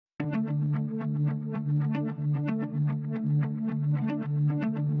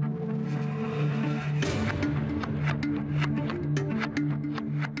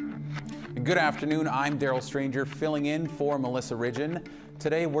Good afternoon, I'm Daryl Stranger filling in for Melissa Ridgen.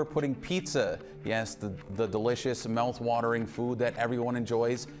 Today we're putting pizza, yes, the delicious mouth-watering food that everyone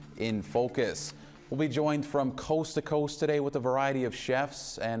enjoys, in focus. We'll be joined from coast to coast today with a variety of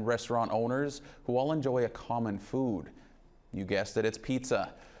chefs and restaurant owners who all enjoy a common food. You guessed it, it's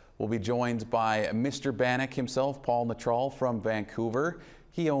pizza. We'll be joined by Mr. Bannock himself, Paul Natrall from Vancouver.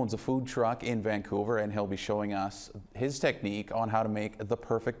 He owns a food truck in Vancouver and he'll be showing us his technique on how to make the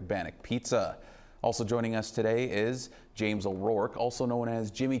perfect Bannock pizza. Also joining us today is James O'Rourke, also known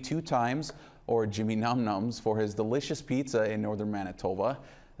as Jimmy Two Times or Jimmy Num Nums, for his delicious pizza in northern Manitoba.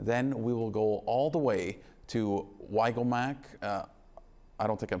 Then we will go all the way to Whycocomagh, I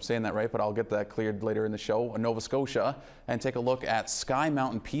don't think I'm saying that right, but I'll get that cleared later in the show, Nova Scotia, and take a look at Skye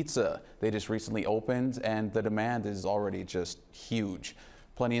Mountain Pizza. They just recently opened and the demand is already just huge.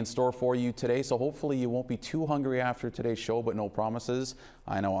 Plenty in store for you today, so hopefully you won't be too hungry after today's show, but no promises.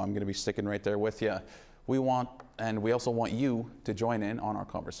 I know I'm going to be sticking right there with you. We also want you to join in on our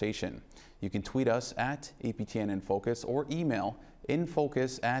conversation. You can tweet us at APTN InFocus or email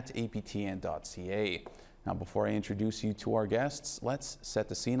infocus@aptn.ca. Now, before I introduce you to our guests, let's set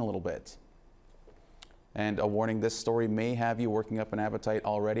the scene a little bit. And a warning, this story may have you working up an appetite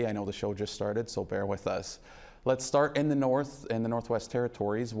already. I know the show just started, so bear with us. Let's start in the Northwest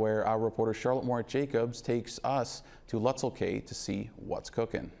Territories, where our reporter Charlotte Jacobs takes us to Whycocomagh to see what's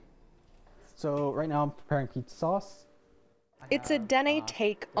cooking. So right now I'm preparing pizza sauce. It's a dene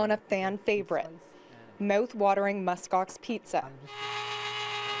take on a fan favorite, mouth-watering muskox pizza.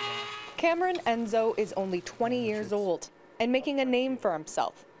 Cameron Enzo is only 20 years old and making a name for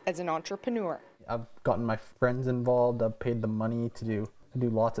himself as an entrepreneur. I've gotten my friends involved. I've paid the money to do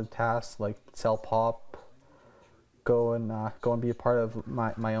lots of tasks like sell pop, go and be a part of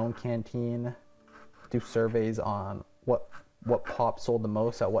my own canteen, do surveys on what pop sold the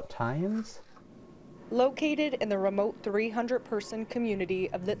most at what times. Located in the remote 300-person community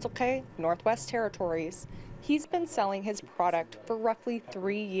of Whycocomagh, Northwest Territories, he's been selling his product for roughly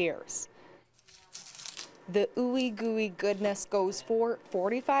 3 years. The ooey gooey goodness goes for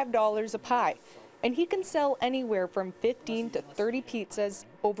 $45 a pie, and he can sell anywhere from 15 to 30 pizzas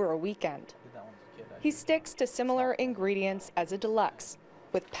over a weekend. He sticks to similar ingredients as a deluxe,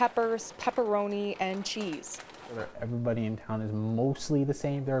 with peppers, pepperoni, and cheese. Everybody in town is mostly the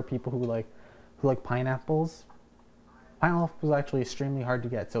same. There are people who like pineapples. Pineapples is actually extremely hard to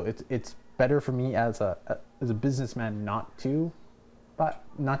get, so it's better for me as a businessman not to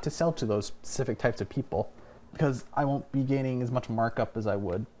sell to those specific types of people, because I won't be gaining as much markup as I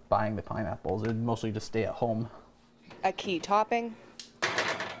would buying the pineapples. It'd mostly just stay at home. A key topping: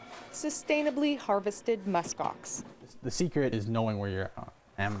 sustainably harvested muskox. The secret is knowing where your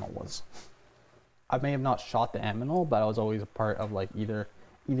animal was. I may have not shot the animal, but I was always a part of like either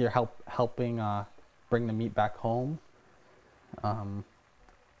helping bring the meat back home,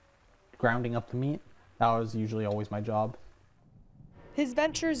 grounding up the meat. That was usually always my job. His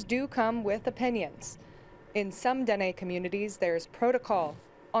ventures do come with opinions. In some Dene communities, there's protocol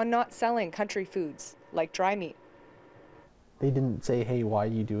on not selling country foods like dry meat. They didn't say, hey, why are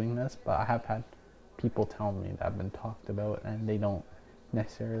you doing this? But I have had people tell me that I've been talked about and they don't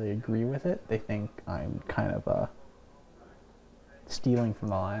necessarily agree with it. They think I'm kind of stealing from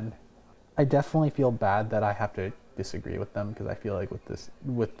the land. I definitely feel bad that I have to disagree with them, because I feel like with this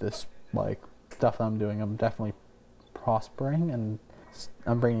like stuff that I'm doing, I'm definitely prospering and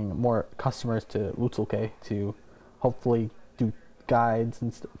I'm bringing more customers to Whycocomagh to hopefully do guides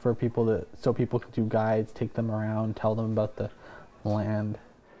and for people so people can do guides, take them around, tell them about the land.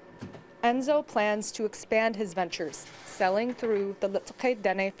 Enzo plans to expand his ventures, selling through the Whycocomagh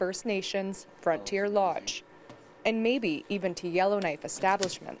Dene First Nations Frontier Lodge, and maybe even to Yellowknife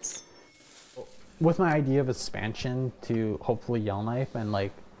establishments. With my idea of expansion to hopefully Yellowknife and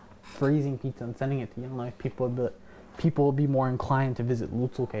like freezing pizza and sending it to Yellowknife, people will be more inclined to visit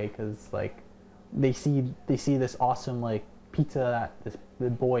Whycocomagh, because like they see this awesome like pizza that the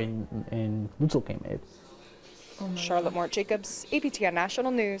boy in Whycocomagh made. Charlotte Jacobs, APTN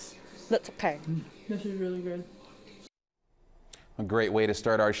National News, Whycocomagh. This is really good. A great way to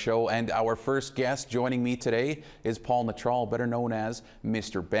start our show, and our first guest joining me today is Paul Natrall, better known as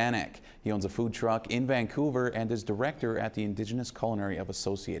Mr. Bannock. He owns a food truck in Vancouver and is director at the Indigenous Culinary of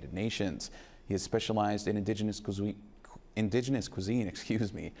Associated Nations. He has specialized in Indigenous cuisine,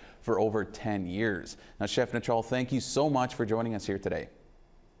 for over 10 years. Now, Chef Natrall, thank you so much for joining us here today.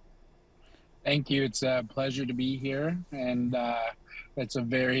 Thank you. It's a pleasure to be here, and it's a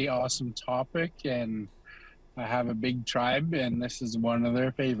very awesome topic, and I have a big tribe, and this is one of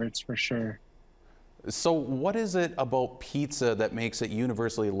their favorites for sure. So what is it about pizza that makes it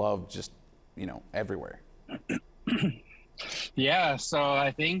universally loved just everywhere. Yeah, so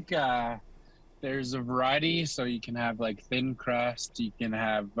I think there's a variety. So you can have like thin crust, you can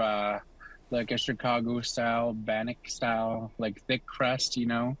have like a Chicago style, Bannock style, like thick crust,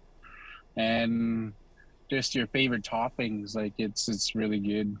 and just your favorite toppings. Like it's really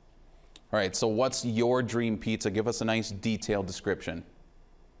good. All right, so what's your dream pizza? Give us a nice detailed description.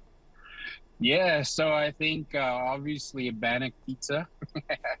 Yeah, so I think obviously a Bannock pizza.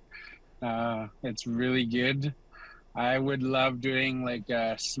 It's really good. I would love doing like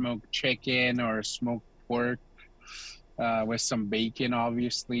a smoked chicken or smoked pork with some bacon,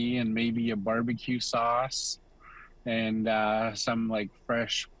 obviously, and maybe a barbecue sauce and some like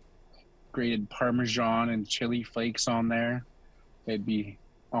fresh grated Parmesan and chili flakes on there. It'd be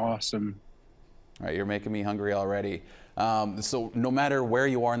awesome. All right, you're making me hungry already. So no matter where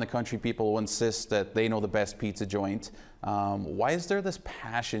you are in the country, people will insist that they know the best pizza joint. Why is there this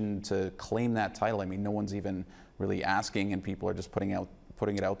passion to claim that title? I mean, no one's even really asking, and people are just putting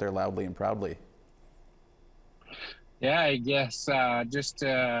it out there loudly and proudly. Yeah, I guess just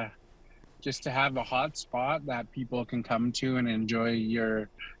to have a hot spot that people can come to and enjoy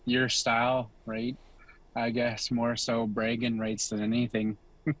your style, right? I guess more so bragging rights than anything.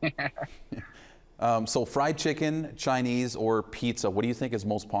 So fried chicken, Chinese, or pizza, what do you think is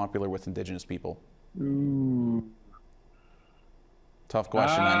most popular with Indigenous people? Ooh. Tough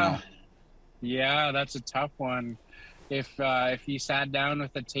question, I know. Yeah, that's a tough one. If you sat down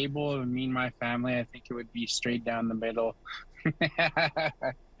with a table of me and my family, I think it would be straight down the middle.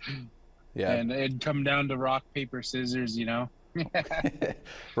 Yeah. And it'd come down to rock, paper, scissors,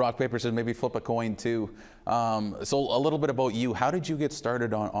 Rock, paper, scissors, maybe flip a coin too. So a little bit about you. How did you get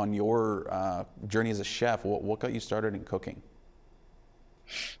started on your journey as a chef? What got you started in cooking?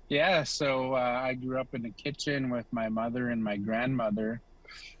 Yeah, so I grew up in the kitchen with my mother and my grandmother,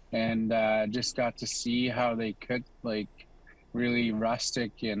 and just got to see how they cooked like really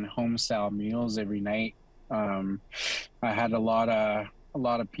rustic and home style meals every night. I had a lot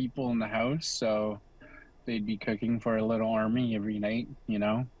of people in the house, so they'd be cooking for a little army every night,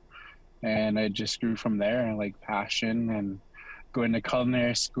 and it just grew from there, like passion and going to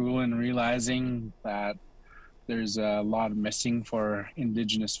culinary school and realizing that there's a lot missing for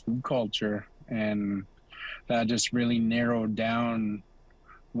Indigenous food culture, and that just really narrowed down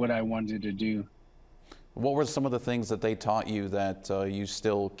what I wanted to do. What were some of the things that they taught you that you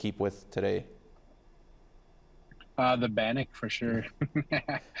still keep with today? The Bannock for sure.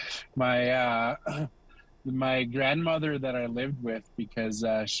 My grandmother that I lived with, because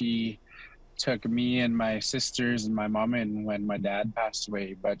she took me and my sisters and my mom in when my dad passed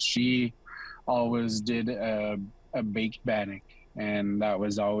away, but she always did a baked Bannock, and that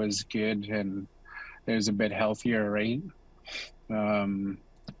was always good, and it was a bit healthier, right?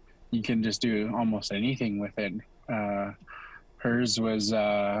 You can just do almost anything with it. Hers was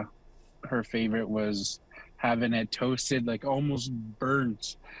her favorite was having it toasted, like almost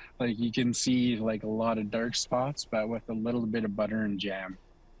burnt, like you can see like a lot of dark spots, but with a little bit of butter and jam.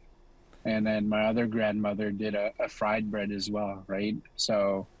 And then my other grandmother did a fried bread as well, right?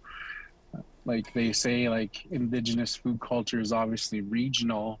 So like they say, like Indigenous food culture is obviously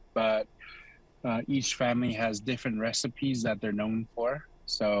regional, but each family has different recipes that they're known for.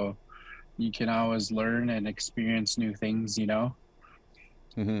 So you can always learn and experience new things,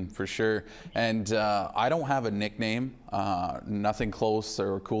 For sure. And I don't have a nickname, nothing close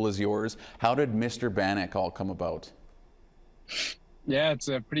or cool as yours. How did Mr. Bannock all come about? Yeah, it's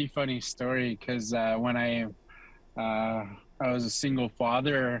a pretty funny story, because when I was a single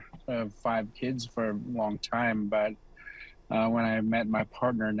father of 5 kids for a long time, but when I met my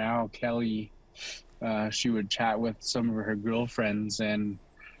partner now, Kelly, she would chat with some of her girlfriends, and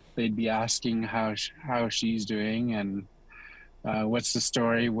they'd be asking how she's doing and what's the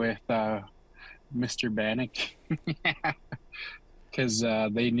story with Mr. Bannock, because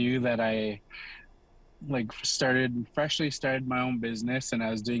they knew that I freshly started my own business, and I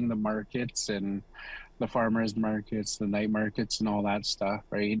was doing the markets and the farmers markets, the night markets, and all that stuff,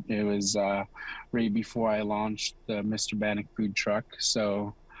 right? It was right before I launched the Mr. Bannock food truck,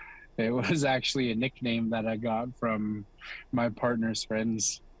 so it was actually a nickname that I got from my partner's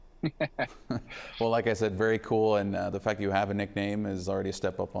friends. Well, like I said, very cool, and the fact that you have a nickname is already a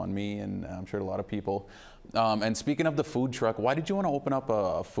step up on me, and I'm sure a lot of people. And speaking of the food truck, why did you want to open up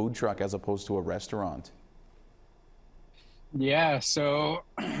a food truck as opposed to a restaurant? Yeah, so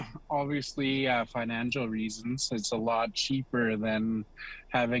obviously financial reasons. It's a lot cheaper than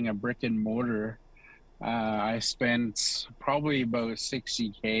having a brick and mortar. I spent probably about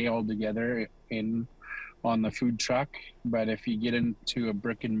 $60K altogether in on the food truck. But if you get into a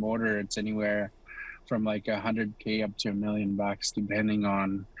brick and mortar, it's anywhere from like $100K up to $1 million, depending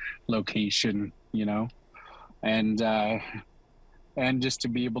on location, you know. And just to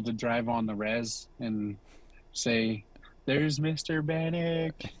be able to drive on the res and say, "There's Mr.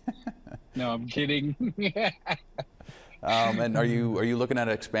 Bannock." No, I'm kidding. And are you looking at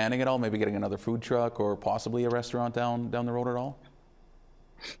expanding at all? Maybe getting another food truck or possibly a restaurant down the road at all?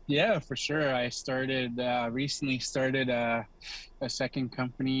 Yeah, for sure. I recently started a second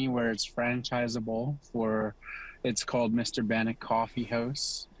company where it's franchisable it's called Mr. Bannock Coffee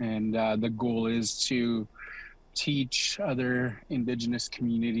House. And the goal is to teach other Indigenous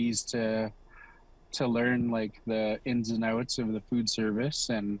communities to learn like the ins and outs of the food service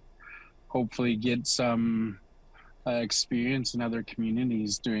and hopefully get some experience in other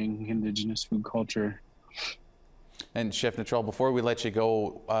communities doing Indigenous food culture. And Chef Natrall, before we let you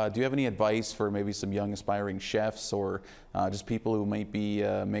go, do you have any advice for maybe some young aspiring chefs or just people who might be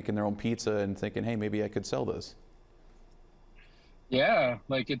making their own pizza and thinking, hey, maybe I could sell this? Yeah,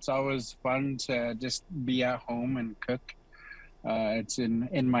 like it's always fun to just be at home and cook. It's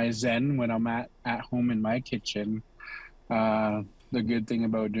in my zen when I'm at home in my kitchen. The good thing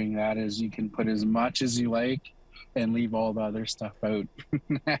about doing that is you can put as much as you like and leave all the other stuff out.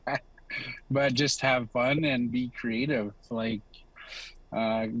 But just have fun and be creative, like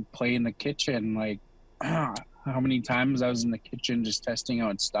play in the kitchen. Like how many times I was in the kitchen just testing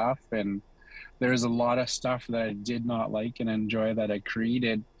out stuff, and there's a lot of stuff that I did not like and enjoy that I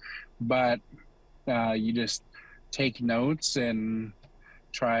created, but you just take notes and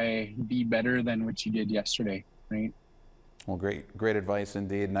try be better than what you did yesterday, right? Well, great advice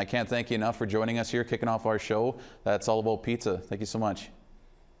indeed. And I can't thank you enough for joining us here, kicking off our show. That's all about pizza. Thank you so much.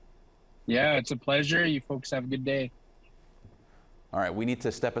 Yeah, it's a pleasure. You folks have a good day. All right, we need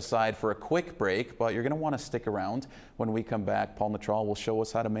to step aside for a quick break, but you're going to want to stick around. When we come back, Paul Natrall will show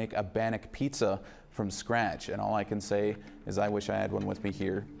us how to make a Bannock pizza from scratch. And all I can say is I wish I had one with me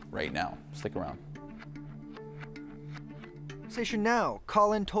here right now. Stick around. Station now.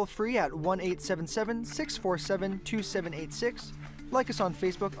 Call in toll free at 1-877-647-2786. Like us on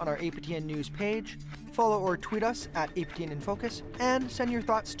Facebook on our APTN News page. Follow or tweet us at APTN InFocus, and send your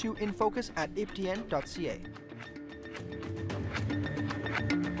thoughts to infocus@aptn.ca.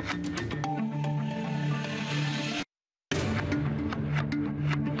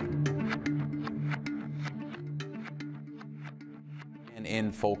 And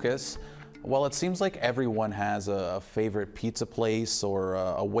InFocus. Well, it seems like everyone has a favorite pizza place or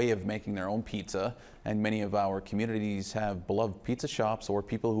a way of making their own pizza, and many of our communities have beloved pizza shops or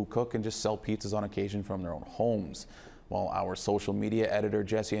people who cook and just sell pizzas on occasion from their own homes. Well, our social media editor,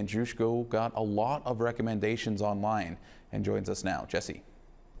 Jesse Andrushko, got a lot of recommendations online and joins us now. Jesse.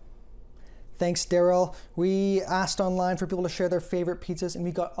 Thanks, Daryl. We asked online for people to share their favorite pizzas, and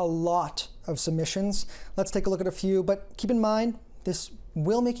we got a lot of submissions. Let's take a look at a few, but keep in mind, this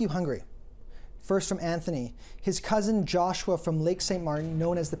will make you hungry. First from Anthony. His cousin Joshua from Lake St. Martin,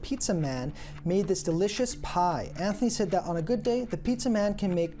 known as the Pizza Man, made this delicious pie. Anthony said that on a good day, the Pizza Man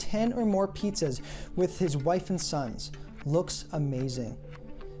can make 10 or more pizzas with his wife and sons. Looks amazing.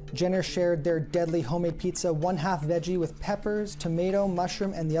 Jenner shared their deadly homemade pizza, one half veggie with peppers, tomato,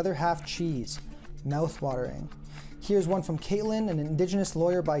 mushroom, and the other half cheese. Mouth-watering. Here's one from Caitlin, an Indigenous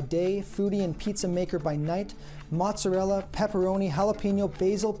lawyer by day, foodie and pizza maker by night. Mozzarella, pepperoni, jalapeno,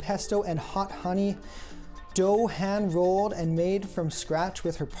 basil, pesto, and hot honey. Dough hand-rolled and made from scratch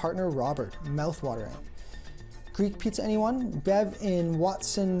with her partner Robert. Mouth-watering. Greek pizza, anyone? Bev in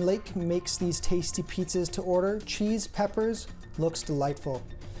Watson Lake makes these tasty pizzas to order. Cheese, peppers, looks delightful.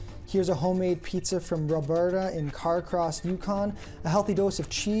 Here's a homemade pizza from Roberta in Carcross, Yukon. A healthy dose of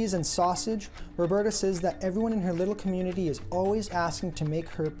cheese and sausage. Roberta says that everyone in her little community is always asking to make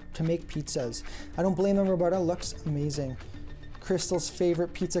pizzas. I don't blame them, Roberta. Looks amazing. Crystal's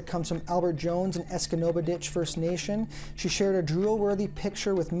favorite pizza comes from Albert Jones in Escanobaditch First Nation. She shared a drool-worthy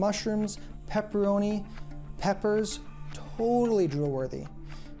picture with mushrooms, pepperoni, peppers. Totally drool-worthy.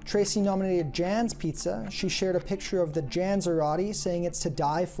 Tracy nominated Jan's Pizza. She shared a picture of the Janzerati, saying it's to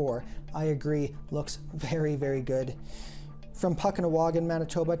die for. I agree. Looks very, very good. From Puckenawagan,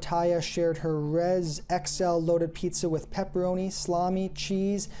 Manitoba, Taya shared her Res XL loaded pizza with pepperoni, salami,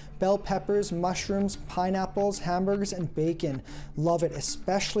 cheese, bell peppers, mushrooms, pineapples, hamburgers, and bacon. Love it,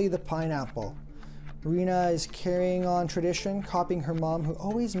 especially the pineapple. Rena is carrying on tradition, copying her mom, who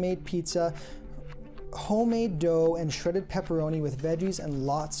always made pizza, homemade dough, and shredded pepperoni with veggies and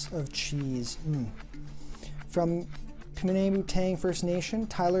lots of cheese. From Pimenay-Butang First Nation,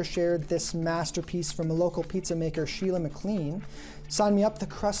 Tyler shared this masterpiece from a local pizza maker, Sheila McLean. Sign me up, the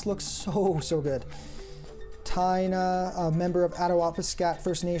crust looks so good. Taina, a member of Attawapiskat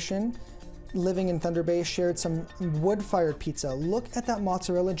First Nation, living in Thunder Bay, shared some wood-fired pizza. Look at that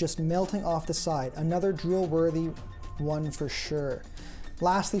mozzarella just melting off the side. Another drool-worthy one for sure.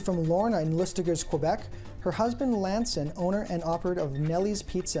 Lastly, from Lorna in Lustigers, Quebec, her husband Lanson, owner and operator of Nellie's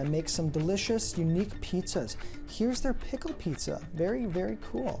Pizza, makes some delicious, unique pizzas. Here's their pickle pizza. Very, very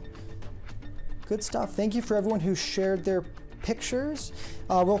cool. Good stuff. Thank you for everyone who shared their pictures.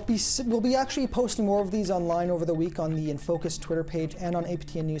 We'll be actually posting more of these online over the week on the InFocus Twitter page and on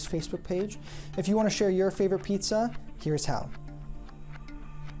APTN News Facebook page. If you want to share your favorite pizza, here's how.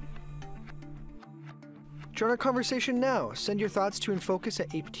 Join our conversation now. Send your thoughts to infocus at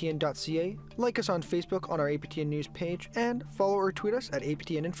aptn.ca, like us on Facebook on our APTN News page, and follow or tweet us at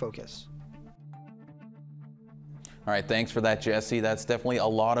APTN InFocus. All right, thanks for that, Jesse. That's definitely a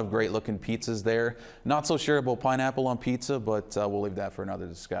lot of great looking pizzas there. Not so sure about pineapple on pizza, but we'll leave that for another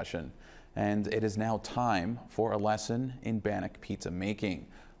discussion. And it is now time for a lesson in Bannock pizza making.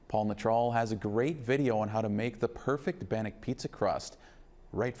 Paul Natrall has a great video on how to make the perfect Bannock pizza crust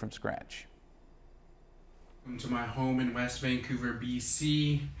right from scratch. Welcome to my home in West Vancouver,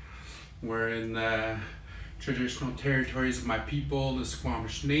 BC. We're in the traditional territories of my people, the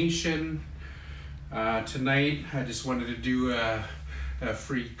Squamish Nation. Tonight, I just wanted to do a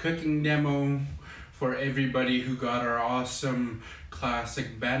free cooking demo for everybody who got our awesome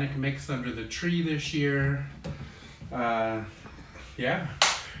classic Bannock mix under the tree this year. Yeah,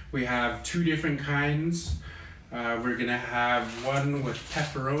 we have two different kinds. We're gonna have one with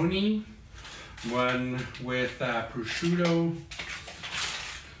pepperoni, one with prosciutto,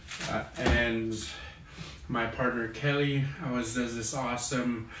 and my partner Kelly always does this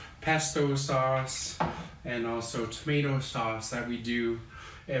awesome pesto sauce and also tomato sauce that we do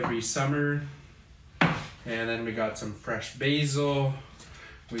every summer. And then we got some fresh basil,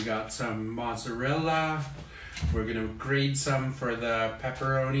 we got some mozzarella, we're gonna grate some for the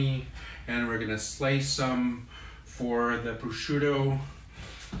pepperoni, and we're gonna slice some for the prosciutto.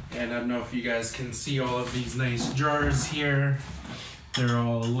 And I don't know if you guys can see all of these nice jars here. They're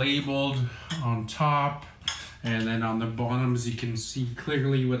all labeled on top, and then on the bottoms you can see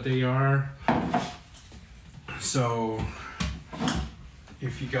clearly what they are. So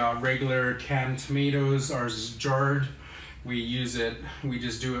if you got regular canned tomatoes, ours is jarred. We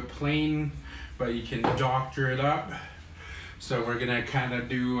just do it plain, but you can doctor it up. So we're gonna kind of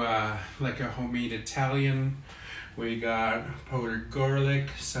do like a homemade Italian. We got powdered garlic,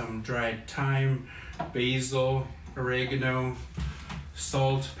 some dried thyme, basil, oregano,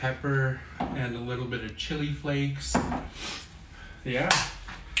 salt, pepper, and a little bit of chili flakes. Yeah.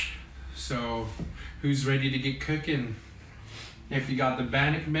 So who's ready to get cooking? If you got the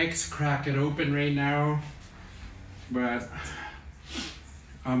Bannock mix, crack it open right now. But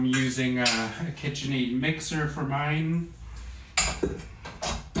I'm using a KitchenAid mixer for mine.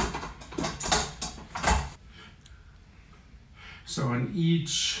 So in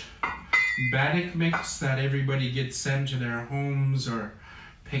each Bannock mix that everybody gets sent to their homes or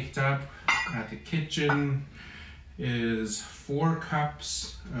picked up at the kitchen is 4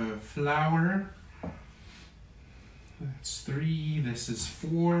 cups of flour. That's 3, this is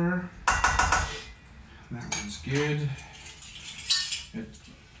 4. That one's good. It's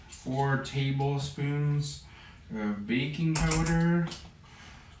 4 tablespoons of baking powder.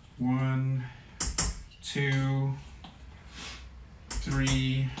 1, 2,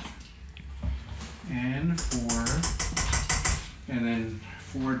 3, and 4. And then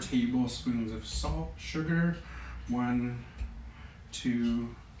 4 tablespoons of salt, sugar. 1,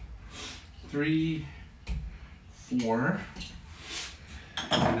 2, 3, 4.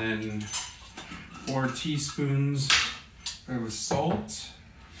 And then 4 teaspoons of salt.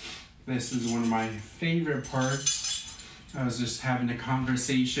 This is one of my favorite parts. I was just having a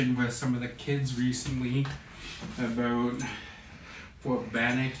conversation with some of the kids recently about what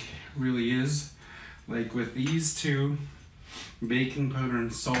Bannock really is. Like with these two, baking powder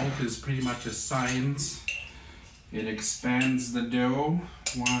and salt is pretty much a science. It expands the dough.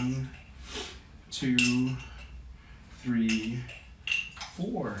 1, 2, 3,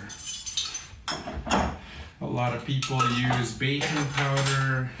 4. A lot of people use baking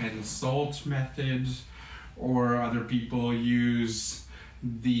powder and salt methods, or other people use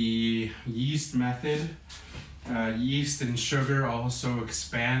the yeast method. Yeast and sugar also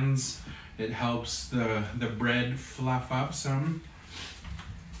expands. It helps the bread fluff up some.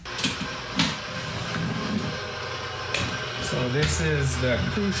 So this is the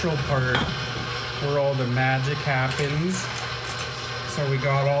crucial part where all the magic happens. So we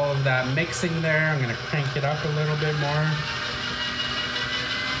got all of that mixing there. I'm gonna crank it up a little bit more.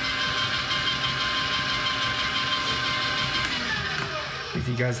 if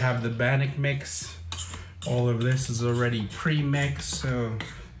you guys have the Bannock mix, all of this is already pre-mixed, so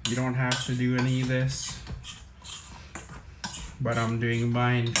you don't have to do any of this. But I'm doing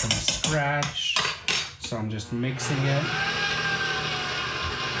mine from scratch, so I'm just mixing it.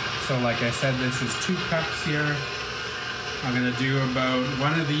 So like I said, this is 2 cups here. I'm gonna do about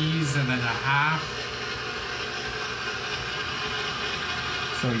 1 of these and then a half.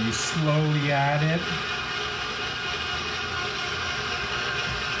 So you slowly add it.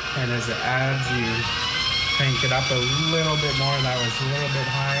 And as it adds, you crank it up a little bit more. That was a little bit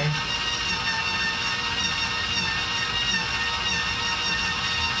high.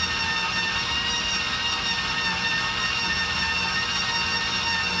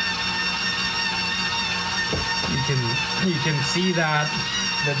 You can see that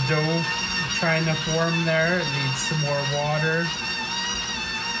the dough trying to form there. It needs some more water.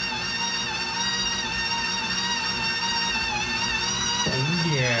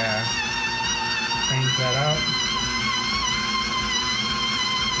 Oh yeah. Crank that up.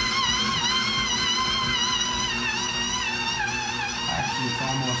 Actually, it's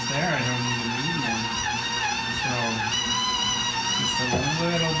almost there. I don't even need more. So, just a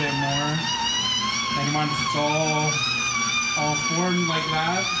little bit more. And once it's all formed like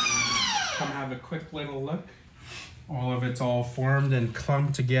that, come have a quick little look. All of it's all formed and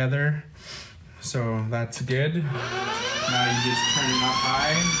clumped together. So that's good. Now you just turn it up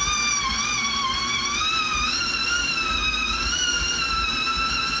high.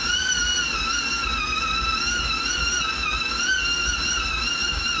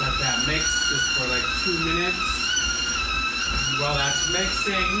 Let that mix just for like 2 minutes. While that's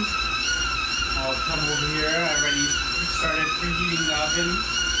mixing, I'll come over here. I already started preheating the oven.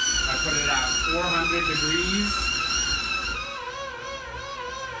 I put it at 400 degrees.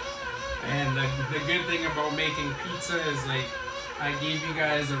 And the good thing about making pizza is, like, I gave you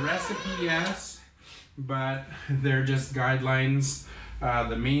guys a recipe, yes, but they're just guidelines.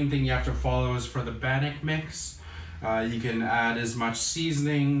 The main thing you have to follow is for the Bannock mix. You can add as much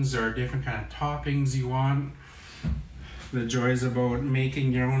seasonings or different kind of toppings you want. The joys about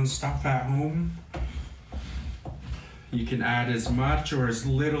making your own stuff at home. You can add as much or as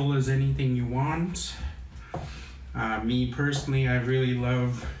little as anything you want. Me personally, I really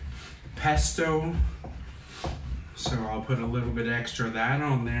love pesto, so I'll put a little bit extra of that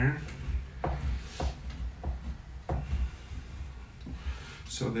on there.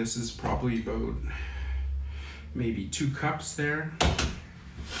 So this is probably about maybe 2 cups there.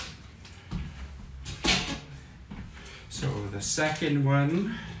 So the second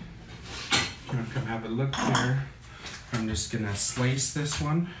one, I'm gonna come have a look there. I'm just gonna slice this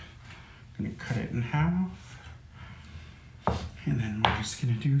one. I'm gonna cut it in half. And then we're just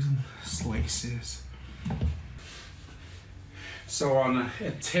gonna do some slices. So on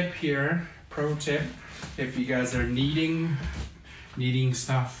a tip here, pro tip, if you guys are kneading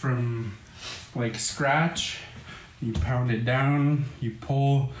stuff from like scratch, you pound it down, you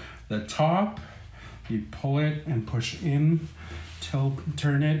pull the top, you pull it and push in,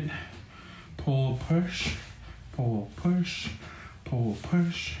 turn it, pull, push, pull, push, pull,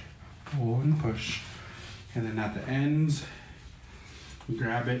 push, pull and push. And then at the ends,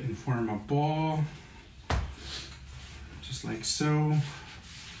 grab it and form a ball, just like so.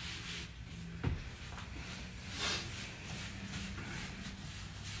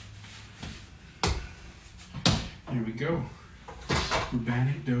 Here we go.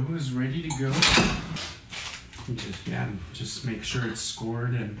 Bannock dough is ready to go. Just make sure it's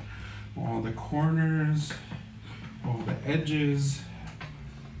scored in all the corners, all the edges,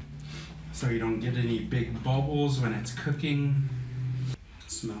 so you don't get any big bubbles when it's cooking.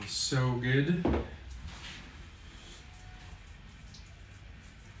 It smells so good.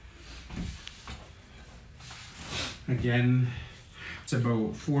 Again, it's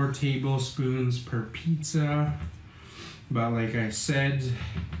about 4 tablespoons per pizza. But like I said,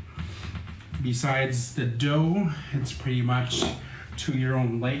 besides the dough, it's pretty much to your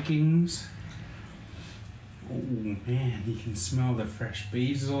own likings. Oh man, you can smell the fresh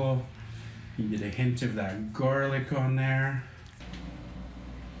basil. You get a hint of that garlic on there.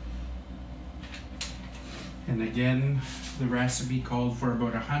 And again, the recipe called for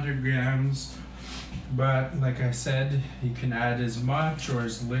about 100 grams. But like I said, you can add as much or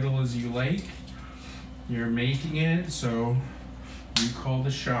as little as you like. You're making it, so you call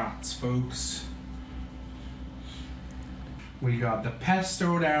the shots, folks. We got the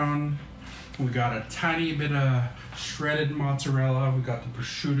pesto down. We got a tiny bit of shredded mozzarella. We got the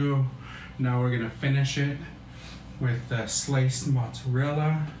prosciutto. Now we're gonna finish it with the sliced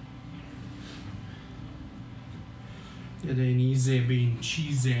mozzarella. It ain't easy being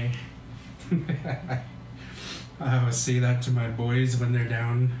cheesy. I always say that to my boys when they're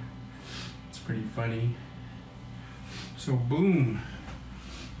down. It's pretty funny. So boom.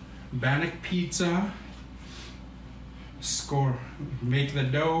 Bannock pizza. Score. Make the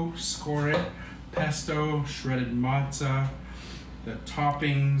dough, score it. Pesto, shredded mozza, the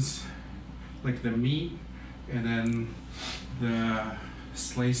toppings, like the meat, and then the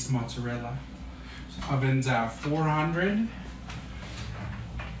sliced mozzarella. So oven's at 400.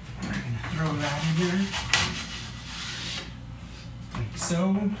 We're gonna throw that in here, like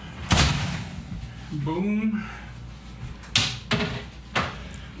so. Boom.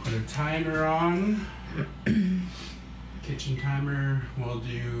 Put a timer on. Kitchen timer, we'll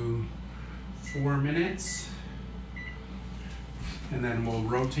do 4 minutes, and then we'll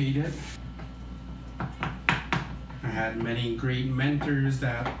rotate it. I had many great mentors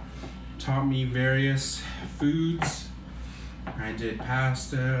that taught me various foods. I did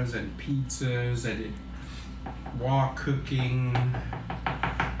pastas and pizzas, I did wok cooking,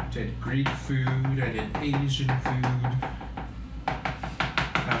 I did Greek food, I did Asian food.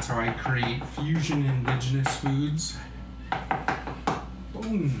 That's how I create fusion indigenous foods.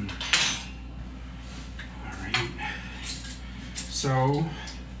 Boom. So,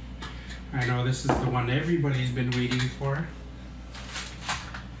 I know this is the one everybody's been waiting for.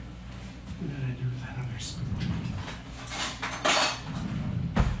 What did I do with that other spoon?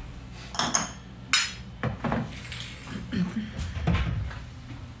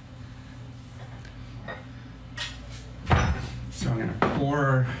 So I'm gonna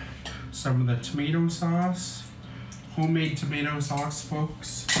pour some of the tomato sauce, homemade tomato sauce,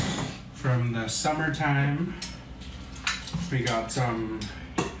 folks, from the summertime. We got some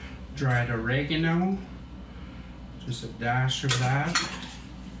dried oregano, just a dash of that,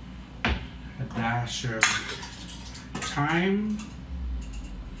 a dash of thyme,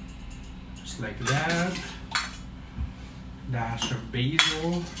 just like that, a dash of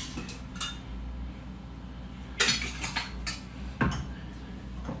basil,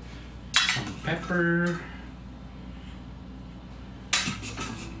 some pepper,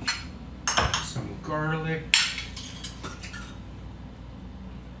 some garlic,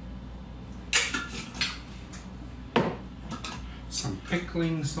 some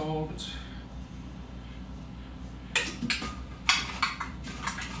pickling salt,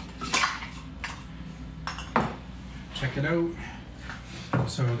 check it out.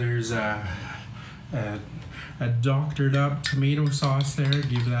 So there's a doctored up tomato sauce there.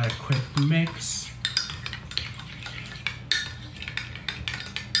 Give that a quick mix.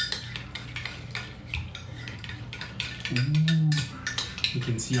 Ooh, you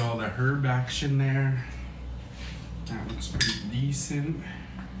can see all the herb action there. That looks pretty decent.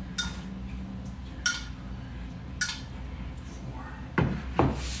 4.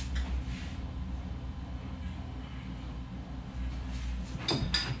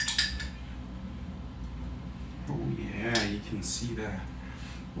 Oh yeah, you can see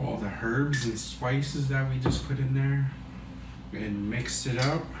all the herbs and spices that we just put in there and mixed it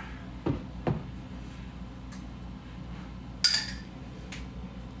up.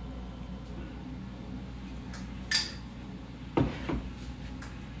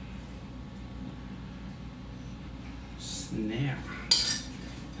 Snap.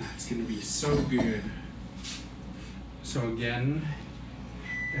 That's gonna be so good. So again,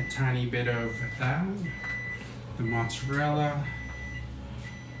 a tiny bit of that, the mozzarella.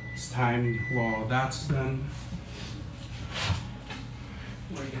 It's time, while that's done,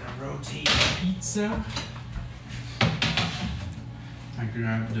 we're gonna rotate the pizza. I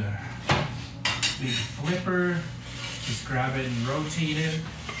grabbed a big flipper, just grab it and rotate it.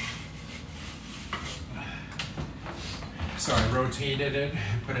 So I rotated it,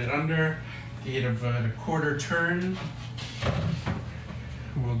 put it under, gave it a quarter turn.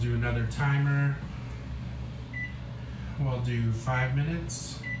 We'll do another timer. We'll do 5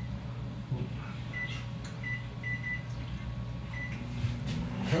 minutes.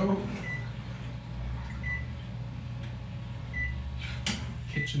 Go.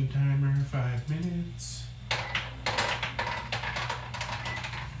 Kitchen timer, 5 minutes.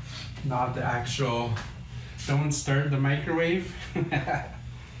 Not the actual, don't start the microwave.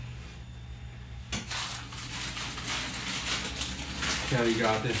 Yeah, you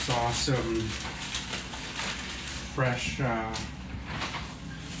got this awesome fresh,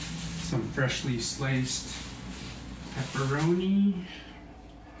 some freshly sliced pepperoni.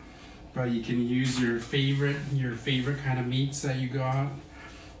 But you can use your favorite kind of meats that you got,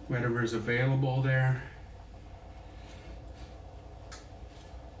 whatever's available there.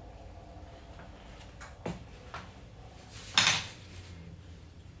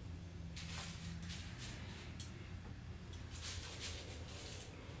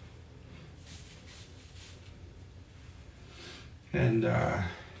 And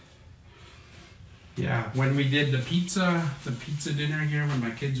yeah, when we did the pizza dinner here, when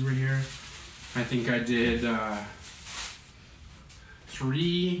my kids were here, I think I did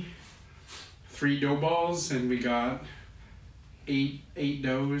three dough balls, and we got eight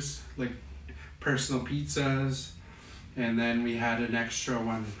doughs, like personal pizzas, and then we had an extra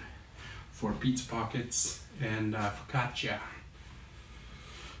one for pizza pockets and focaccia.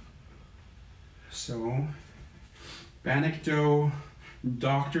 So Bannock dough,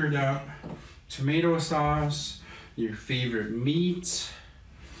 doctored up, tomato sauce, your favorite meat,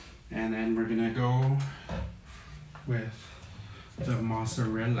 and then we're gonna go with the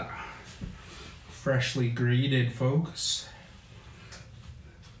mozzarella, freshly grated, folks.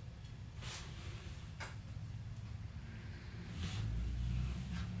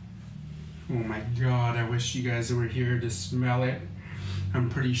 Oh my God, I wish you guys were here to smell it. I'm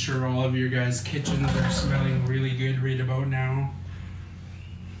pretty sure all of your guys' kitchens are smelling really good right about now.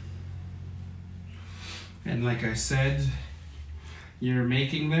 And like I said, you're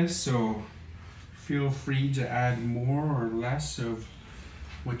making this, so feel free to add more or less of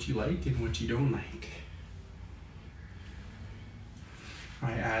what you like and what you don't like.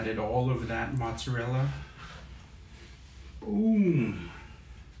 I added all of that mozzarella. Boom.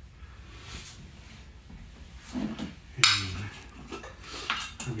 And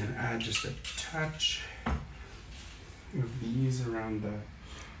I'm gonna add just a touch of these around the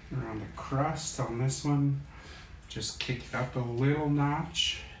crust on this one. Just kick it up a little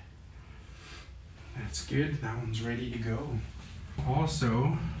notch. That's good, that one's ready to go.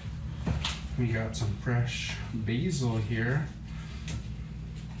 Also, we got some fresh basil here.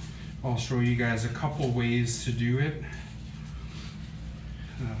 I'll show you guys a couple ways to do it.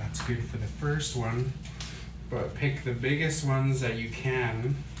 That's good for the first one, but pick the biggest ones that you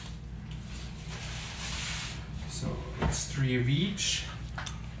can. So it's 3 of each.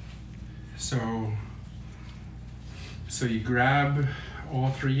 So you grab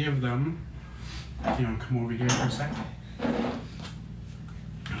all 3 of them. You know, come over here for a second.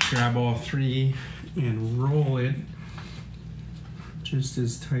 Grab all 3 and roll it just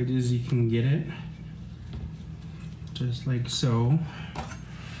as tight as you can get it. Just like so.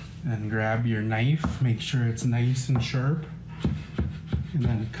 And grab your knife, make sure it's nice and sharp, and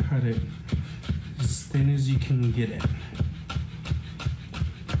then cut it as thin as you can get it.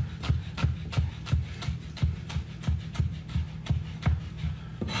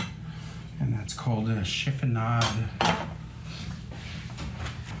 And that's called a chiffonade.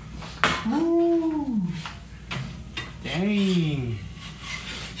 Woo! Dang!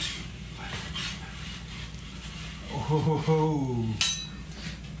 Oh ho ho ho!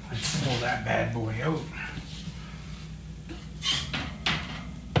 Let's pull that bad boy out.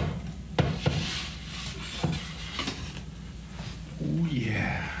 Oh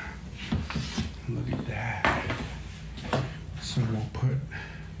yeah. Look at that. So we'll put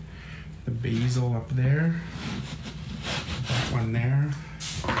the basil up there. That one there.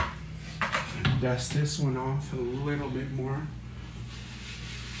 And dust this one off a little bit more.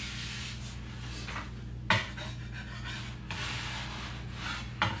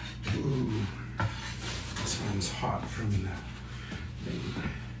 Ooh, this one's hot from the thing.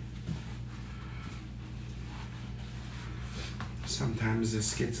 Sometimes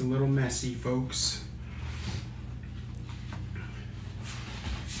this gets a little messy, folks.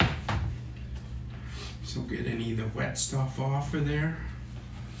 So get any of the wet stuff off of there.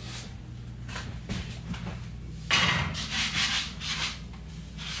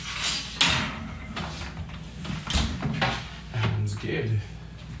 That one's good.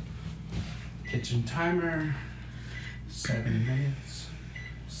 Kitchen timer, 7 minutes,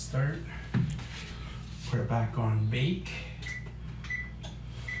 start. Put it back on bake.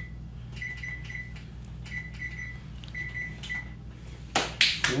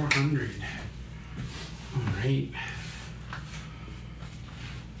 $400. All right.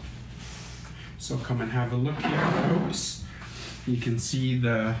 So come and have a look here, folks. You can see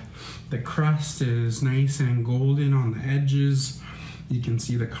the crust is nice and golden on the edges. You can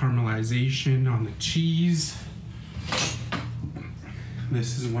see the caramelization on the cheese.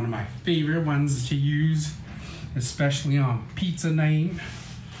 This is one of my favorite ones to use, especially on pizza night.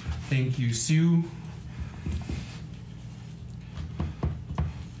 Thank you, Sue.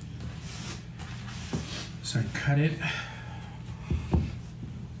 So I cut it.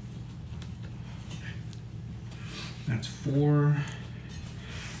 That's 4.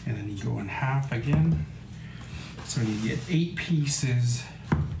 And then you go in half again. So you get 8 pieces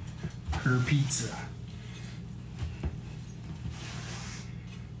per pizza.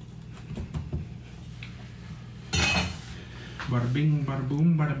 Bada bing, bada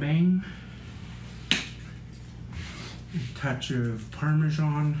boom, bada bang. A touch of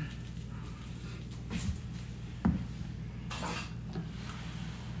Parmesan.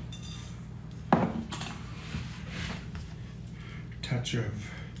 Touch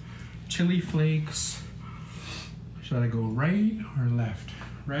of chili flakes. Should I go right or left?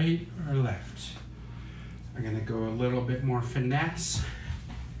 Right or left? I'm gonna go a little bit more finesse.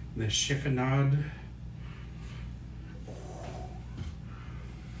 The chiffonade.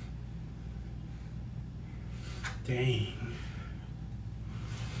 Dang.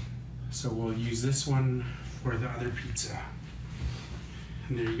 So we'll use this one for the other pizza.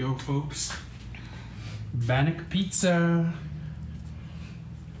 And there you go, folks. Bannock pizza.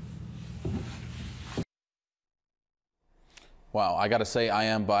 Wow, I gotta say, I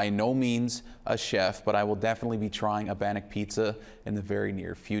am by no means a chef, but I will definitely be trying a Bannock pizza in the very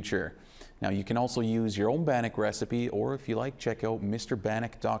near future. Now, you can also use your own Bannock recipe, or if you like, check out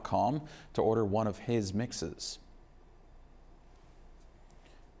mrbannock.com to order one of his mixes.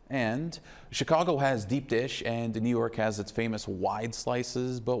 And Chicago has deep dish and New York has its famous wide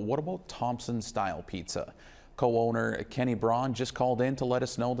slices, but what about Thompson style pizza? Co-owner Kenny Braun just called in to let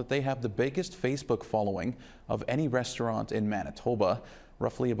us know that they have the biggest Facebook following of any restaurant in Manitoba,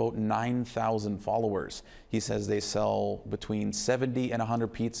 roughly about 9,000 followers. He says they sell between 70 and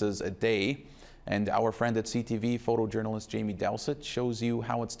 100 pizzas a day. And our friend at CTV, photojournalist Jamie Dowsett, shows you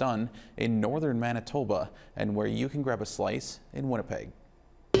how it's done in northern Manitoba and where you can grab a slice in Winnipeg.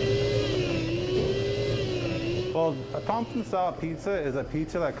 Well, a Thompson style pizza is a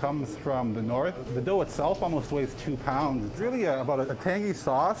pizza that comes from the north. The dough itself almost weighs 2 pounds. It's really about a tangy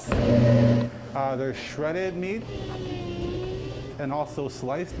sauce. There's shredded meat and also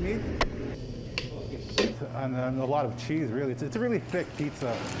sliced meat. And then a lot of cheese, really. It's a really thick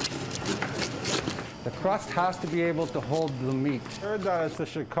pizza. The crust has to be able to hold the meat. I heard that it's a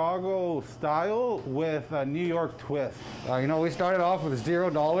Chicago style with a New York twist. You know, we started off with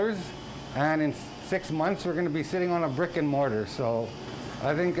 $0, and in 6 months we're going to be sitting on a brick and mortar. So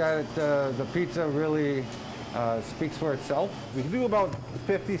I think that the pizza really speaks for itself. We do about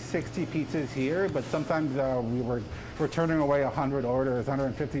 50, 60 pizzas here, but sometimes we're turning away 100 orders,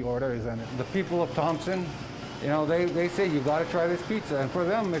 150 orders. And the people of Thompson, you know, they say you got to try this pizza, and for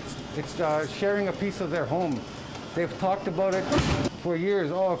them it's sharing a piece of their home. They've talked about it for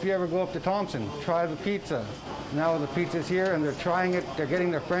years. Oh, if you ever go up to Thompson, try the pizza. Now the pizza's here and they're trying it, they're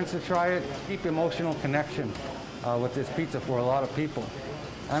getting their friends to try it. Deep emotional connection with this pizza for a lot of people.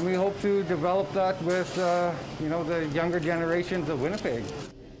 And we hope to develop that with, you know, the younger generations of Winnipeg.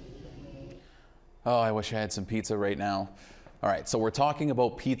 Oh, I wish I had some pizza right now. All right, so we're talking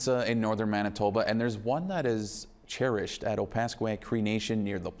about pizza in northern Manitoba, and there's one that is cherished at Opaskwayak Cree Nation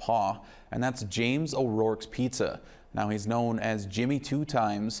near the Paw, and that's James O'Rourke's Pizza. Now, he's known as Jimmy 2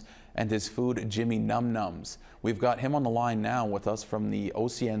 Times, and his food, Jimmy Num Nums. We've got him on the line now with us from the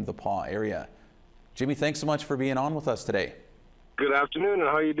OCN, the Paw area. Jimmy, thanks so much for being on with us today. Good afternoon, and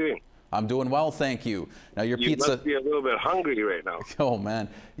how are you doing? I'm doing well, thank you. Now, your pizza... You must be a little bit hungry right now. Oh, man,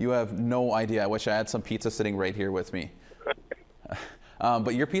 you have no idea. I wish I had some pizza sitting right here with me.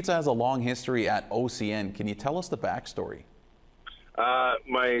 But your pizza has a long history at OCN. Can you tell us the backstory?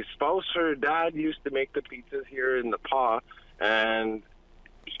 My spouse, her dad, used to make the pizzas here in the Paw, and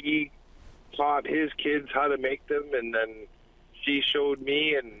he taught his kids how to make them, and then she showed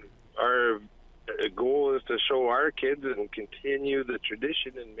me, and our goal is to show our kids and continue the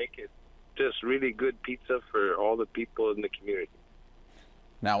tradition and make it just really good pizza for all the people in the community.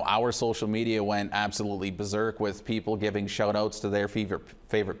 Now, our social media went absolutely berserk with people giving shout outs to their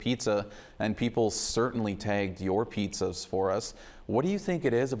favorite pizza, and people certainly tagged your pizzas for us. What do you think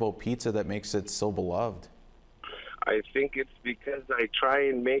it is about pizza that makes it so beloved? I think it's because I try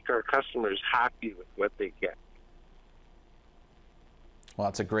and make our customers happy with what they get. Well,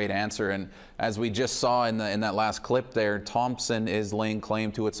 that's a great answer. And as we just saw in that last clip there, Thompson is laying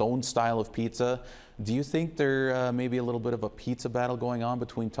claim to its own style of pizza. Do you think there may be a little bit of a pizza battle going on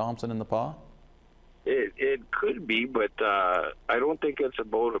between Thompson and the Paw? It could be, but I don't think it's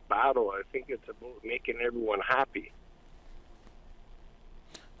about a battle. I think it's about making everyone happy.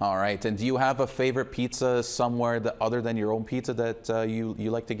 All right. And do you have a favorite pizza somewhere other than your own pizza that you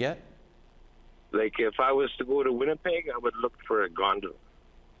like to get? Like if I was to go to Winnipeg, I would look for a gondola.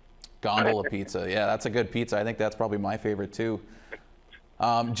 Gondola pizza. Yeah, that's a good pizza. I think that's probably my favorite too.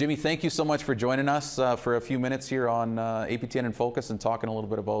 Jimmy, thank you so much for joining us for a few minutes here on APTN InFocus and talking a little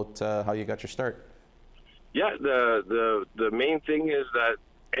bit about how you got your start. Yeah, the main thing is that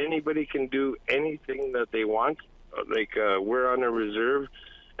anybody can do anything that they want. Like we're on a reserve,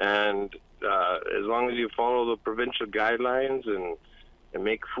 and as long as you follow the provincial guidelines and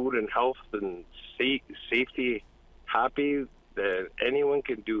make food and health and safety happy, that anyone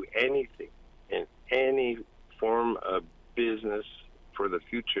can do anything in any form of business for the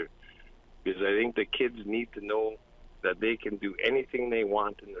future. Because I think the kids need to know that they can do anything they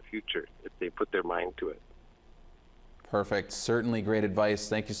want in the future if they put their mind to it. Perfect. Certainly great advice.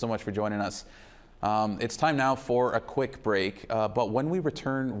 Thank you so much for joining us. It's time now for a quick break, but when we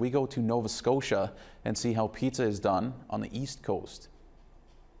return, we go to Nova Scotia and see how pizza is done on the East Coast.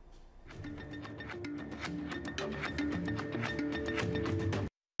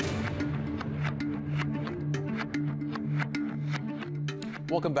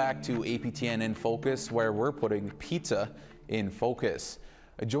 Welcome back to APTN in Focus, where we're putting pizza in focus.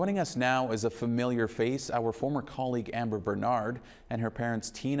 Joining us now is a familiar face, our former colleague Amber Bernard and her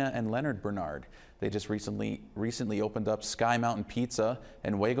parents Tina and Leonard Bernard. They just recently opened up Skye Mountain Pizza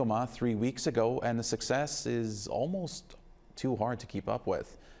in Whycocomagh 3 weeks ago, and the success is almost too hard to keep up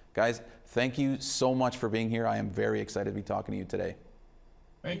with. Guys, thank you so much for being here. I am very excited to be talking to you today.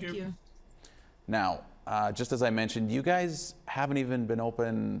 Thank you. Now, just as I mentioned, you guys haven't even been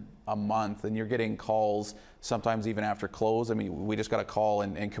open a month and you're getting calls sometimes even after close. I mean, we just got a call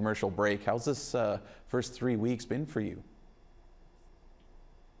in commercial break. How's this first 3 weeks been for you?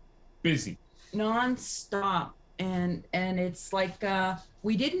 Busy. Non-stop. And it's like,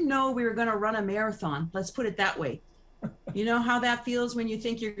 we didn't know we were going to run a marathon. Let's put it that way. You know how that feels when you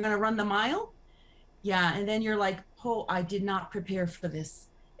think you're going to run the mile? Yeah. And then you're like, oh, I did not prepare for this.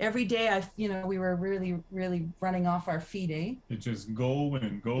 Every day, we were really, really running off our feet, eh? It just go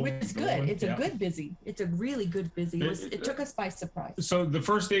and go. It's good. It's a good busy. It's a really good busy. It took us by surprise. So the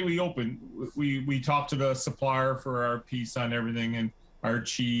first day we opened, we talked to the supplier for our pizza and everything, and our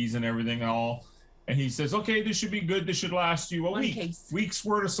cheese and everything and all. And he says, okay, this should be good. This should last you a week. Week's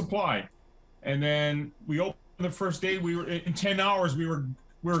worth of supply. And then we opened the first day. We were in 10 hours. We were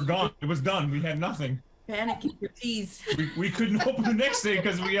gone. It was done. We had nothing. Panic in your peas. We couldn't open the next day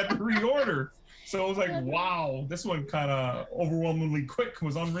because we had to reorder. So it was like, wow, this one kind of overwhelmingly quick.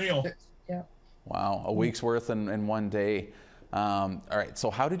 Was unreal. Yeah. Wow, a week's worth in one day. All right, so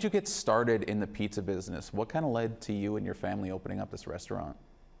how did you get started in the pizza business? What kind of led to you and your family opening up this restaurant?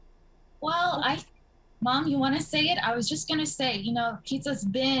 Well, Mom, you want to say it? I was just going to say, pizza's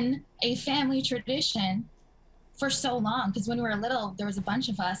been a family tradition for so long, because when we were little, there was a bunch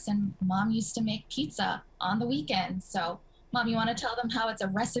of us, and Mom used to make pizza on the weekends. So, Mom, you want to tell them how it's a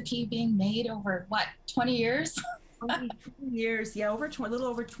recipe being made over, 20 years? 20 years, yeah, a little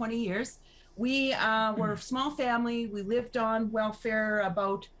over 20 years. We were a small family. We lived on welfare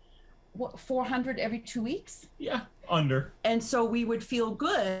about 400 every 2 weeks. Yeah, under. And so we would feel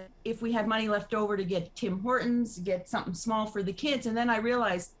good if we had money left over to get Tim Hortons, get something small for the kids. And then I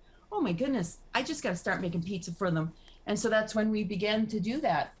realized, oh my goodness, I just got to start making pizza for them. And so that's when we began to do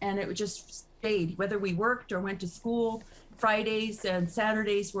that. And it just stayed, whether we worked or went to school. Fridays and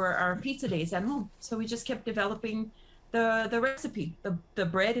Saturdays were our pizza days at home. So we just kept developing the recipe, the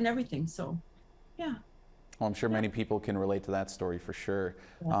bread and everything. So, yeah. Well, I'm sure many people can relate to that story for sure.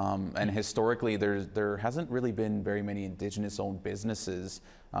 Yeah. And historically, there hasn't really been very many Indigenous-owned businesses,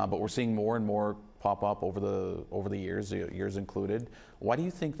 but we're seeing more and more pop up over the years, yours included. Why do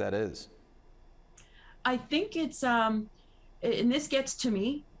you think that is? I think it's, and this gets to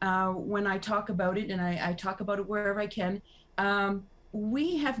me when I talk about it, and I talk about it wherever I can.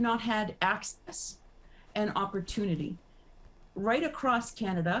 We have not had access and opportunity. Right across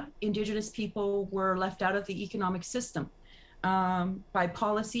Canada, Indigenous people were left out of the economic system by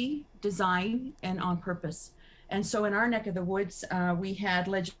policy, design, and on purpose. And so in our neck of the woods, we had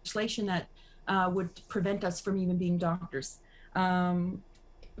legislation that would prevent us from even being doctors.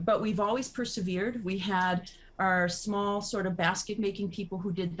 But we've always persevered. We had our small sort of basket making people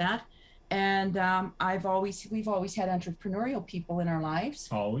who did that. And we've always had entrepreneurial people in our lives.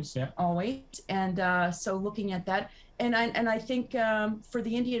 Always, yeah. Always. And so looking at that, and I think for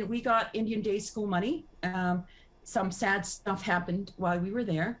the Indian, we got Indian Day school money. Some sad stuff happened while we were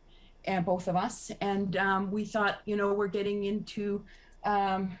there, and both of us. And we thought, we're getting into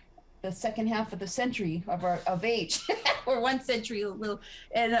the second half of the century of age, or 1 century,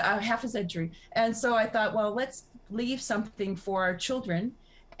 and half a century. And so I thought, well, let's leave something for our children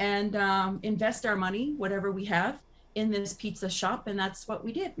and invest our money, whatever we have, in this pizza shop. And that's what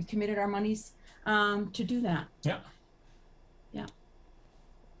we did. We committed our monies to do that. Yeah. Yeah.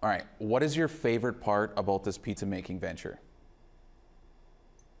 All right. What is your favorite part about this pizza making venture?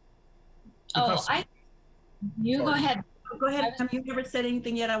 Oh, you go ahead. Go ahead. You never said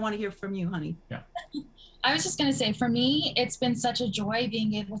anything yet. I want to hear from you, honey. Yeah. I was just going to say, for me, it's been such a joy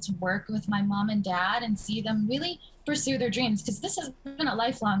being able to work with my mom and dad and see them really pursue their dreams, because this has been a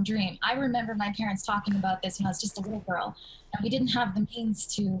lifelong dream. I remember my parents talking about this when I was just a little girl, and we didn't have the means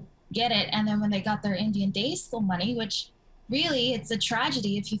to get it. And then when they got their Indian Day School money, which really, it's a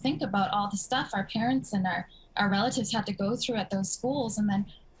tragedy if you think about all the stuff our parents and our relatives had to go through at those schools. And then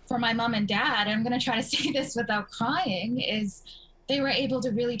for my mom and dad, I'm going to try to say this without crying, is they were able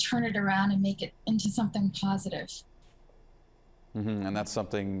to really turn it around and make it into something positive. And that's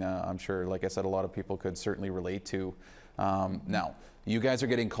something I'm sure, like I said, a lot of people could certainly relate to. Now, you guys are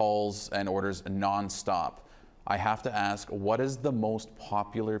getting calls and orders nonstop. I have to ask, what is the most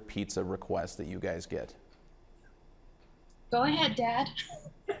popular pizza request that you guys get? Go ahead, Dad.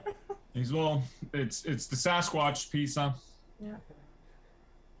 Well, it's the Sasquatch pizza. Yeah.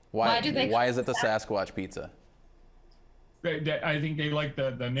 Why is it the Sasquatch pizza? I think they like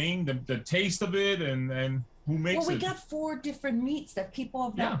the name, the taste of it, and who makes it. Well, we got 4 different meats that people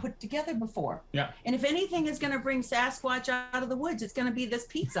have not put together before. Yeah. And if anything is going to bring Sasquatch out of the woods, it's going to be this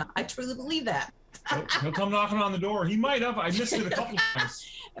pizza. I truly believe that. He'll come knocking on the door. He might have. I missed it a couple times.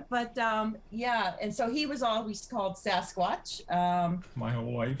 But yeah, and so he was always called Sasquatch. My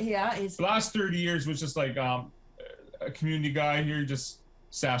whole life. Yeah. The last 30 years was just like a community guy here, just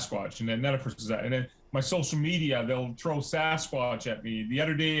Sasquatch, and then none of that. And then my social media, they'll throw Sasquatch at me. The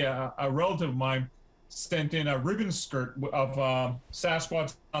other day, a relative of mine sent in a ribbon skirt of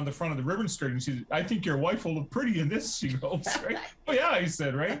Sasquatch on the front of the ribbon skirt, and she said, "I think your wife will look pretty in this." She goes, right? Oh yeah, I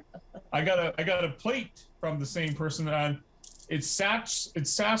said, right. I got a plate from the same person, and it's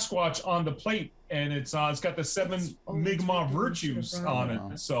Sasquatch on the plate, and it's got the 7 Mi'kmaq virtues on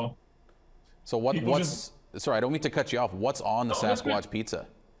it. So what's sorry, I don't mean to cut you off. What's on the Sasquatch pizza?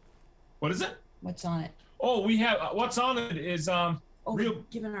 What is it? What's on it? Oh, we have what's on it is we're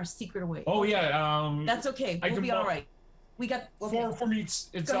giving our secret away. Oh yeah. That's okay. We'll be all right. We got 4 meats.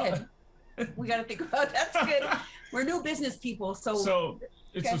 It's Go ahead. We got to think about that's good. We're new business people, so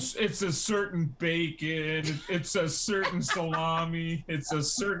it's a certain bacon, it's a certain salami, it's a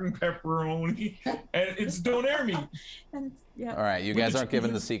certain pepperoni, and it's donair meat. Yeah. All right, you guys aren't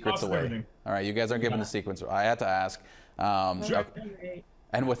giving the secrets away. All right, you guys aren't giving the secrets. I had to ask.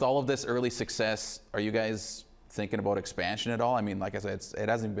 And with all of this early success, are you guys thinking about expansion at all? I mean, like I said, it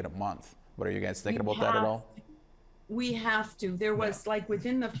hasn't even been a month, but are you guys thinking about that at all? We have to. There was like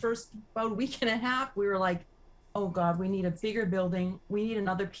within the first about a week and a half, we were like, oh God, we need a bigger building. We need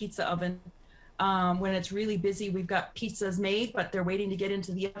another pizza oven. When it's really busy, we've got pizzas made, but they're waiting to get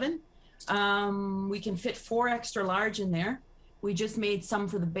into the oven. We can fit 4 extra large in there. We just made some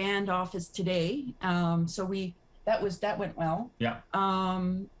for the band office today. So that went well. Yeah.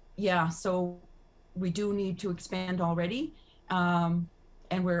 Yeah. So we do need to expand already. And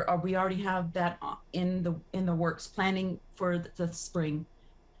we already have that in the works, planning for the spring.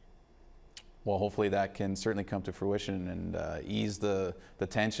 Well, hopefully that can certainly come to fruition and ease the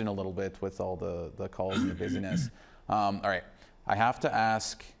tension a little bit with all the calls and the busyness. All right, I have to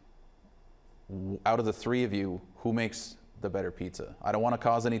ask, out of the 3 of you, who makes the better pizza? I don't want to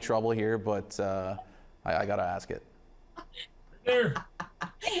cause any trouble here, but I got to ask it. There.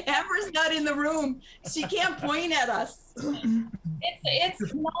 Amber's not in the room. She can't point at us.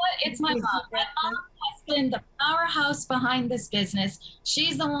 It's my mom. My mom has been the powerhouse behind this business.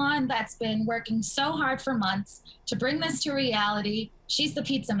 She's the one that's been working so hard for months to bring this to reality. She's the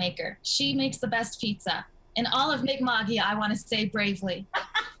pizza maker. She makes the best pizza. In all of Mi'kmaq, I want to say bravely.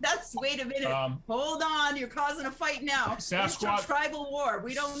 Wait a minute. Hold on. You're causing a fight now. Sasquatch. Tribal war.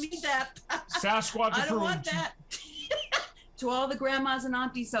 We don't need that. Sasquatch. I don't want that. To all the grandmas and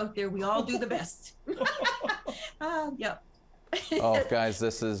aunties out there, we all do the best. Yep. Oh, guys,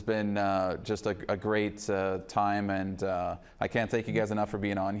 this has been just a great time, and I can't thank you guys enough for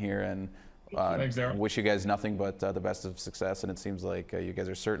being on here, and Thanks, Darryl. wish you guys nothing but the best of success, and it seems like you guys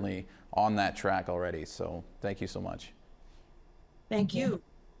are certainly on that track already, so thank you so much. Thank you.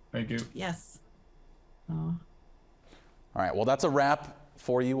 Thank you. Yes. All right, well, that's a wrap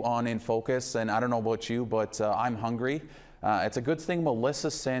for you on In Focus, and I don't know about you, but I'm hungry. It's a good thing Melissa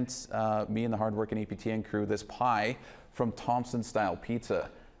sent me and the hardworking APTN crew this pie from Thompson Style Pizza.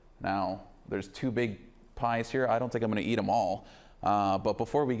 Now, there's 2 big pies here. I don't think I'm going to eat them all. But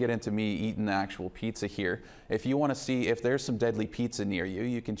before we get into me eating the actual pizza here, if you want to see if there's some deadly pizza near you,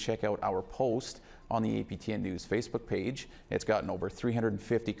 you can check out our post on the APTN News Facebook page. It's gotten over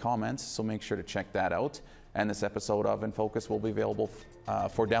 350 comments, so make sure to check that out. And this episode of In Focus will be available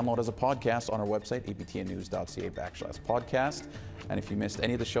for download as a podcast on our website, aptnnews.ca/podcast. And if you missed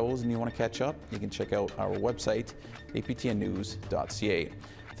any of the shows and you want to catch up, you can check out our website, aptnnews.ca.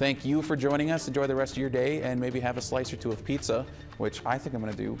 Thank you for joining us. Enjoy the rest of your day and maybe have a slice or two of pizza, which I think I'm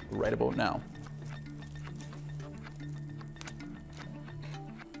going to do right about now.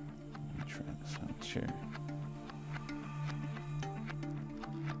 Try this out here.